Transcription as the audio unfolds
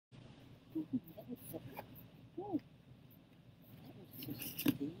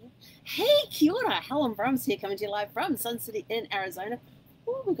Hey, kia ora, Helen Brahms here, coming to you live from Sun City in Arizona.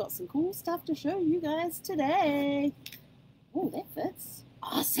 Oh, we've got some cool stuff to show you guys today. Oh, that fits.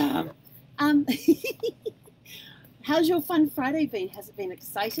 Awesome. How's your fun Friday been? Has it been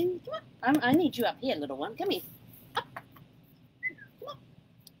exciting? Come on, I need you up here, little one. Come here. Up. Come on.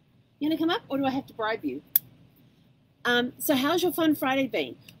 You gonna come up, or do I have to bribe you? So how's your fun Friday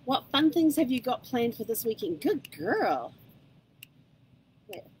been? What fun things have you got planned for this weekend? Good girl.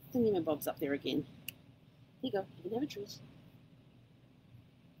 Wait, thingamabob's up there again. Here you go. You can have a treat.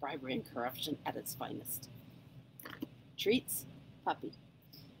 Bribery and corruption at its finest. Treats, puppy.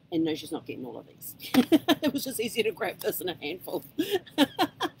 And no, she's not getting all of these. It was just easier to grab this in a handful.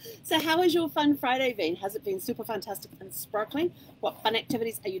 So how has your fun Friday been? Has it been super fantastic and sparkling? What fun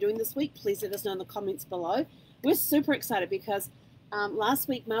activities are you doing this week? Please let us know in the comments below. We're super excited because last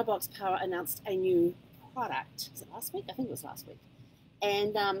week Mailbox Power announced a new product. Was it last week? I think it was last week.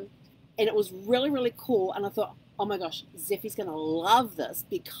 And it was really, really cool. And I thought, oh my gosh, Zephy's going to love this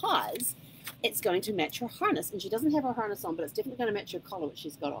because it's going to match her harness. And she doesn't have her harness on, but it's definitely going to match her collar, which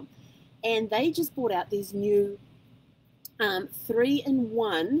she's got on. And they just brought out these new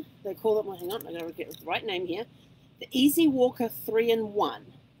 3-in-1. They call them, well, hang on, I'm going to get the right name here. The Easy Walker 3-in-1.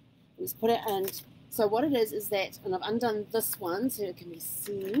 Let's put it in. So what it is that, and I've undone this one so it can be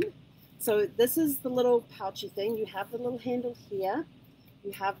seen. So this is the little pouchy thing. You have the little handle here.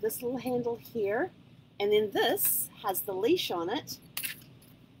 You have this little handle here. And then this has the leash on it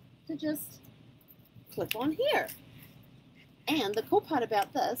to just clip on here. And the cool part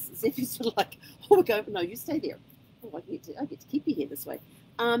about this is if you sort of like, oh, we're going, no, you stay there. Oh, I get to keep you here this way.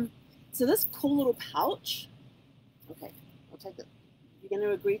 So this cool little pouch, okay, I'll take it. You're going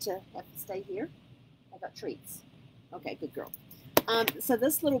to agree to have to stay here? I got treats. Okay, good girl. So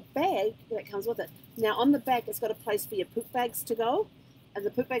this little bag that comes with it. Now on the back, it's got a place for your poop bags to go. And the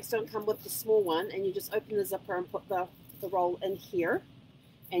poop bags don't come with the small one. And you just open the zipper and put the roll in here.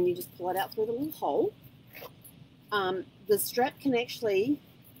 And you just pull it out through the little hole. The strap can actually,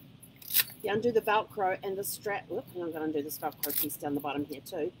 you undo the Velcro and the strap, whoop, I'm going to undo this Velcro piece down the bottom here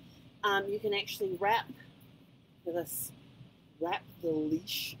too. You can actually wrap the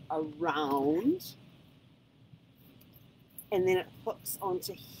leash around. And then it hooks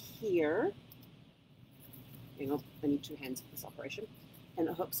onto here. Hang on, I need 2 hands for this operation. And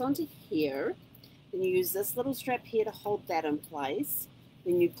it hooks onto here. Then you use this little strap here to hold that in place.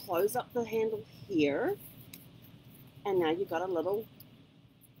 Then you close up the handle here. And now you've got a little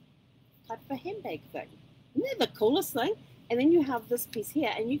type of a handbag thing. Isn't that the coolest thing? And then you have this piece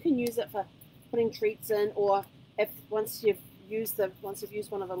here, and you can use it for putting treats in, or if once you've used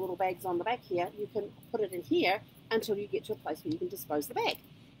one of the little bags on the back here, you can put it in here until you get to a place where you can dispose the bag.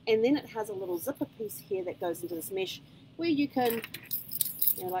 And then it has a little zipper piece here that goes into this mesh where you can,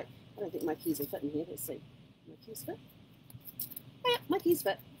 you know, like, I don't think my keys will fit in here. Let's see. My keys fit? Oh, yeah, my keys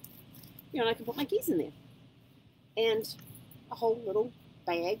fit. You know, I can put my keys in there. And a whole little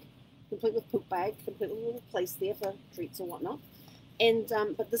bag, complete with poop bag, complete with a little place there for treats or whatnot. And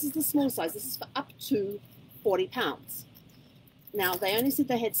but this is the small size. This is for up to 40 pounds. Now, they only said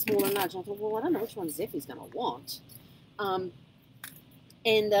they had small and large. And I thought, well, I don't know which one Zephy's going to want.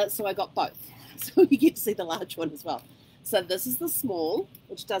 So I got both. So you get to see the large one as well. So this is the small,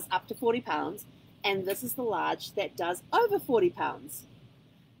 which does up to 40 pounds. And this is the large that does over 40 pounds.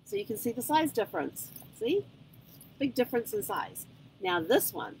 So you can see the size difference. See? Big difference in size. Now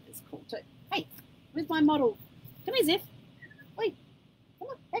this one is cool too. Hey, where's my model? Come here, Zeph. Wait, come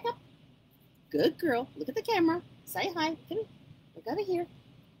on, back up. Good girl. Look at the camera. Say hi. Come here. Look over here.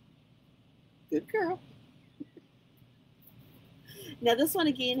 Good girl. Now this one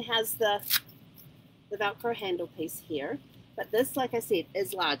again has the Velcro handle piece here, but this, like I said,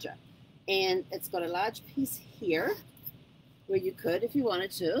 is larger. And it's got a large piece here where you could, if you wanted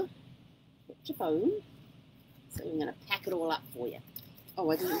to, put your phone. So I'm going to pack it all up for you.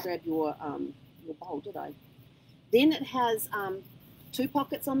 Oh, I didn't grab your bowl, did I? Then it has 2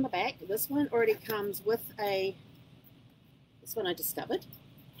 pockets on the back. This one already comes with this one I discovered,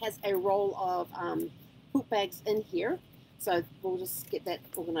 has a roll of poop bags in here. So we'll just get that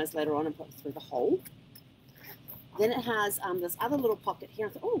organized later on and put it through the hole. Then it has this other little pocket here.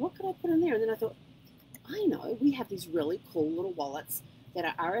 I thought, oh, what could I put in there? And then I thought, I know, we have these really cool little wallets that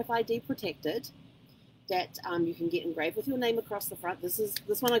are RFID protected that you can get engraved with your name across the front. This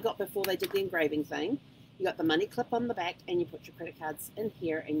one I got before they did the engraving thing. You got the money clip on the back, and you put your credit cards in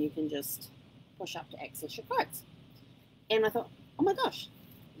here, and you can just push up to access your cards. And I thought, oh my gosh,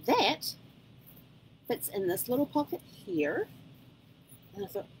 that fits in this little pocket here. And I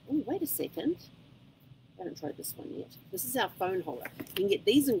thought, oh, wait a second. I haven't tried this one yet. This is our phone holder. You can get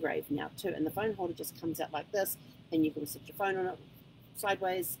these engraved now too, and the phone holder just comes out like this, and you can sit your phone on it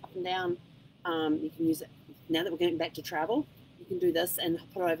sideways, up and down. You can use it, now that we're getting back to travel, you can do this and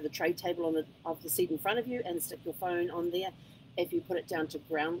put it over the tray table of the seat in front of you and stick your phone on there. If you put it down to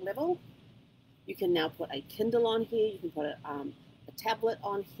ground level, you can now put a Kindle on here, you can put a tablet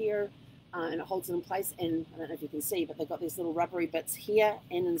on here, and it holds it in place. And I don't know if you can see, but they've got these little rubbery bits here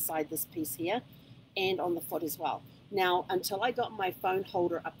and inside this piece here, and on the foot as well. Now, until I got my phone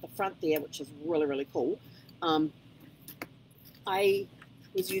holder up the front there, which is really, really cool, I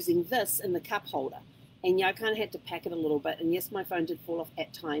was using this in the cup holder. And yeah, I kind of had to pack it a little bit. And yes, my phone did fall off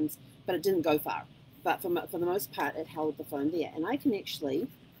at times, but it didn't go far. But for the most part, it held the phone there. And I can actually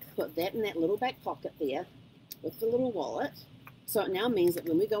put that in that little back pocket there with the little wallet. So it now means that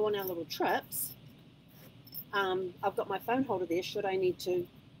when we go on our little trips, I've got my phone holder there should I need to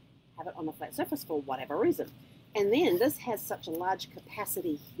have it on a flat surface for whatever reason. And then this has such a large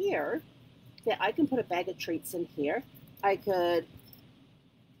capacity here that I can put a bag of treats in here. I could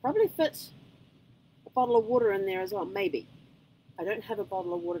probably fit a bottle of water in there as well, maybe. I don't have a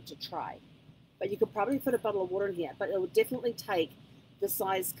bottle of water to try, but you could probably fit a bottle of water in here. But it would definitely take the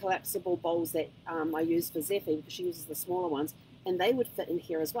size collapsible bowls that I use for Zephy, because she uses the smaller ones, and they would fit in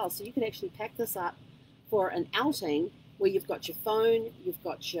here as well. So you could actually pack this up for an outing where you've got your phone, you've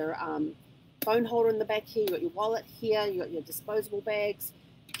got your phone holder in the back here, you've got your wallet here, you've got your disposable bags.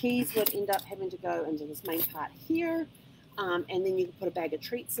 Keys would end up having to go into this main part here. And then you could put a bag of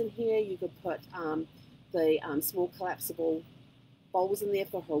treats in here. You could put the small collapsible bowls in there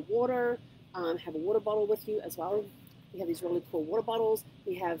for her water. Have a water bottle with you as well. We have these really cool water bottles.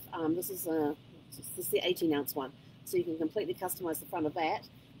 We have, this is the 18-ounce one. So you can completely customize the front of that.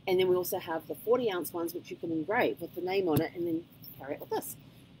 And then we also have the 40-ounce ones, which you can engrave with the name on it and then carry it with this.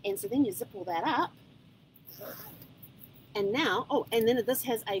 And so then you zip all that up. And now, oh, and then this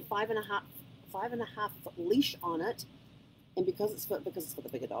has a 5.5 foot leash on it. And because it's for the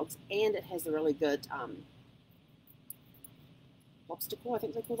bigger dogs, and it has a really good lobster claw, I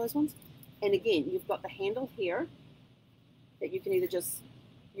think they call those ones. And again, you've got the handle here that you can either just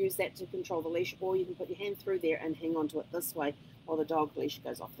use that to control the leash, or you can put your hand through there and hang on to it this way while the dog leash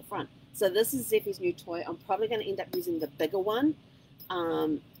goes off the front. So this is Zephy's new toy. I'm probably going to end up using the bigger one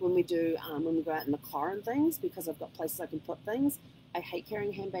when we go out in the car and things, because I've got places I can put things. I hate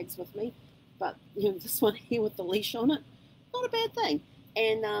carrying handbags with me, but you know, this one here with the leash on it, not a bad thing.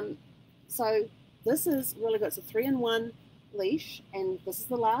 And so this is really good. It's a 3-in-1 leash, and this is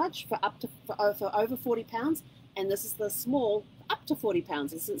the large for over 40 pounds, and this is the small up to 40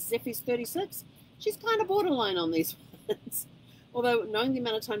 pounds. And since Zephy's 36, she's kind of borderline on these ones. Although knowing the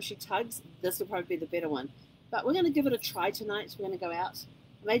amount of time she tugs, this will probably be the better one. But we're going to give it a try tonight. So we're going to go out.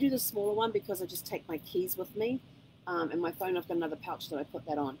 I may do the smaller one because I just take my keys with me, and my phone. I've got another pouch that I put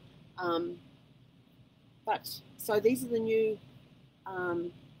that on. So these are the new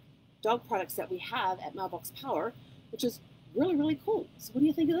dog products that we have at Mailbox Power, which is really, really cool. So what do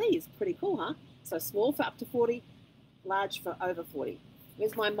you think of these? Pretty cool, huh? So small for up to 40, large for over 40.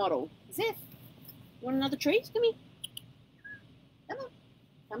 Where's my model? Zeph, you want another treat? Come here. Come on.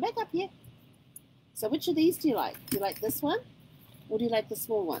 Come back up here. So which of these do you like? Do you like this one, or do you like the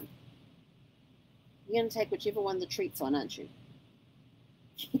small one? You're going to take whichever one the treat's on, aren't you?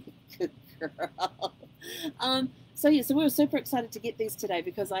 Good girl. So yeah, so we were super excited to get these today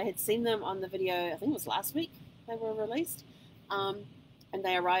because I had seen them on the video, I think it was last week they were released, and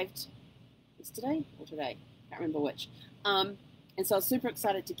they arrived yesterday or today, can't remember which. And so I was super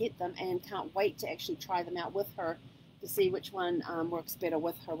excited to get them and can't wait to actually try them out with her to see which one works better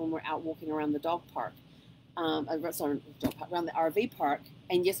with her when we're out walking around the dog park. Around the RV park.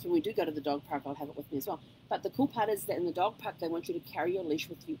 And yes, when we do go to the dog park, I'll have it with me as well. But the cool part is that in the dog park, they want you to carry your leash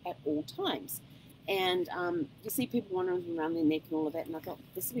with you at all times. And you see people wandering around their neck and all of that. And I thought,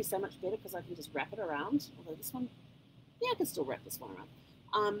 this would be so much better because I can just wrap it around. Although this one, yeah, I can still wrap this one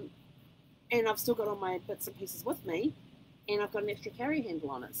around. And I've still got all my bits and pieces with me. And I've got an extra carry handle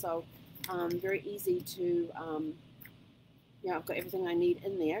on it. So very easy to... I've got everything I need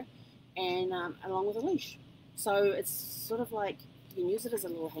in there, and along with a leash. So it's sort of like you can use it as a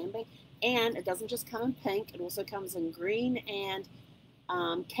little handbag, and it doesn't just come in pink. It also comes in green and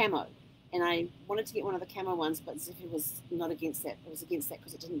camo. And I wanted to get one of the camo ones, but Zephy was not against that. It was against that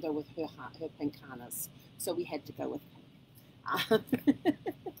because it didn't go with her pink harness. So we had to go with pink.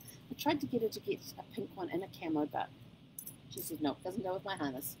 I tried to get her to get a pink one and a camo, but she said, no, it doesn't go with my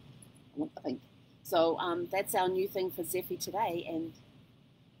harness. I want the pink. So that's our new thing for Zephy today, and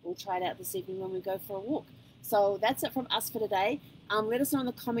we'll try it out this evening when we go for a walk. So that's it from us for today. Let us know in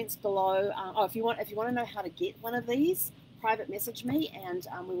the comments below. If you want to know how to get one of these, private message me, and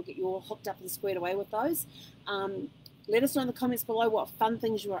we will get you all hooked up and squared away with those. Let us know in the comments below what fun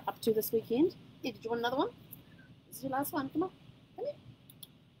things you are up to this weekend. Yeah, did you want another one? This is your last one. Come on. Come here.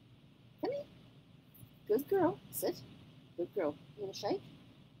 Come here. Good girl. Sit. Good girl. You want to shake?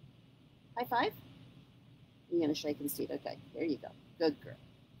 High five? You're going to shake instead. Okay, there you go. Good girl.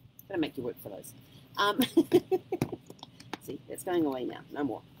 Gotta make you work for those. See, that's going away now. No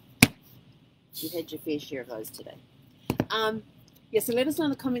more. You've had your fair share of those today. Yeah, so let us know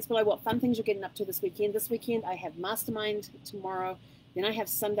in the comments below what fun things you're getting up to this weekend. This weekend I have Mastermind tomorrow. Then I have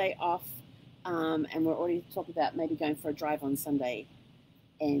Sunday off. And we're already talking about maybe going for a drive on Sunday.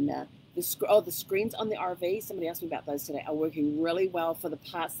 And the screens on the RV, somebody asked me about those today, are working really well for the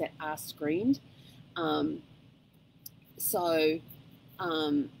parts that are screened. On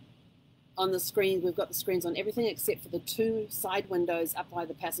the screen, we've got the screens on everything except for the 2 side windows up by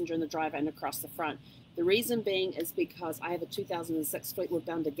the passenger and the driver and across the front. The reason being is because I have a 2006 Fleetwood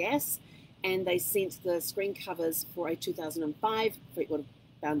Bounder gas, and they sent the screen covers for a 2005 Fleetwood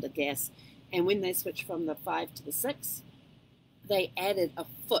Bounder gas. And when they switched from the 5 to the 6, they added a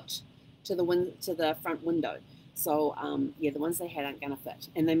foot to the front window. So yeah, the ones they had aren't going to fit,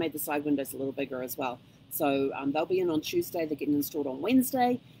 and they made the side windows a little bigger as well. So they'll be in on Tuesday. They're getting installed on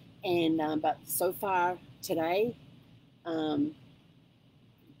Wednesday. And but so far today, the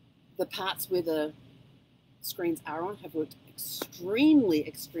parts where the screens are on have worked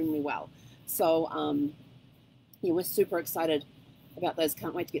extremely well. So yeah, we're super excited about those.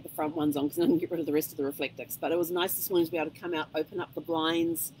 Can't wait to get the front ones on, because then I can get rid of the rest of the Reflectix. But it was nice this morning to be able to come out, open up the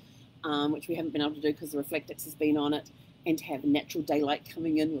blinds, which we haven't been able to do because the Reflectix has been on it, and to have natural daylight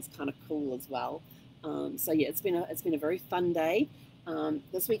coming in was kind of cool as well. So yeah, it's been a very fun day.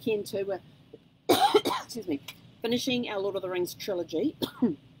 This weekend too, we're excuse me, finishing our Lord of the Rings trilogy.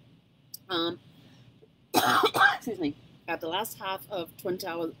 Excuse me, about the last half of Two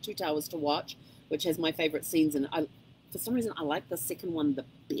Towers to Watch, which has my favorite scenes, and for some reason I like the second one the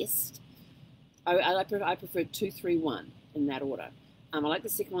best. I prefer 2, 3, 1 in that order. I like the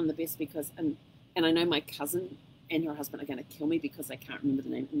second one the best because, and I know my cousin and her husband are going to kill me because I can't remember the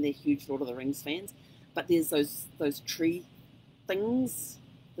name, and they're huge Lord of the Rings fans. But there's those tree things,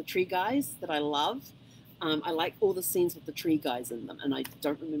 the tree guys that I love. I like all the scenes with the tree guys in them, and I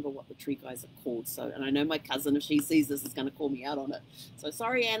don't remember what the tree guys are called. So, and I know my cousin, if she sees this, is going to call me out on it. So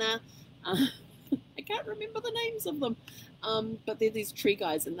sorry, Anna. I can't remember the names of them. But they're these tree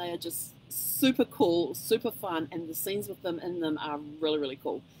guys, and they are just super cool, super fun, and the scenes with them in them are really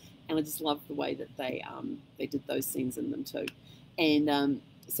cool. And I just love the way that they did those scenes in them too. And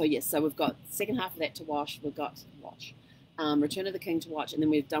so yes, so we've got second half of that to watch. We've got Return of the King to watch, and then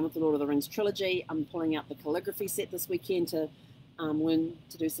we're done with the Lord of the Rings trilogy. I'm pulling out the calligraphy set this weekend to learn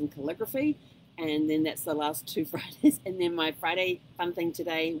to do some calligraphy, and then that's the last 2 Fridays. And then my Friday fun thing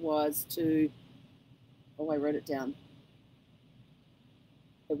today was to, I wrote it down.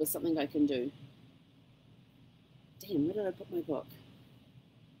 It was something I can do. Damn, where did I put my book?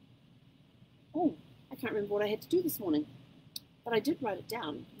 Oh, I can't remember what I had to do this morning, but I did write it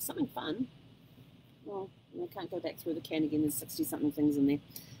down. It was something fun. Well, I can't go back through the can again. There's 60-something things in there,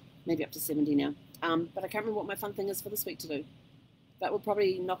 maybe up to 70 now. But I can't remember what my fun thing is for this week to do. But we'll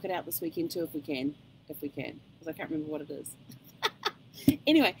probably knock it out this weekend too if we can, because I can't remember what it is.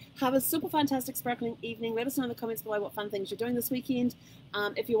 Anyway, have a super fantastic, sparkling evening. Let us know in the comments below what fun things you're doing this weekend.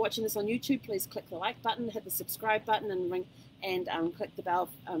 If you're watching this on YouTube, please click the like button, hit the subscribe button, and click the bell,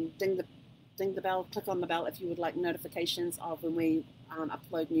 ding the bell, click on the bell if you would like notifications of when we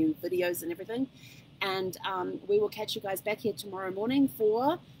upload new videos and everything. And we will catch you guys back here tomorrow morning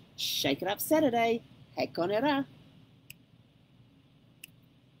for Shake It Up Saturday. Heck on era.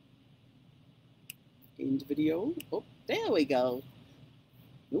 End video. Oh, there we go.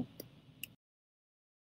 Nope.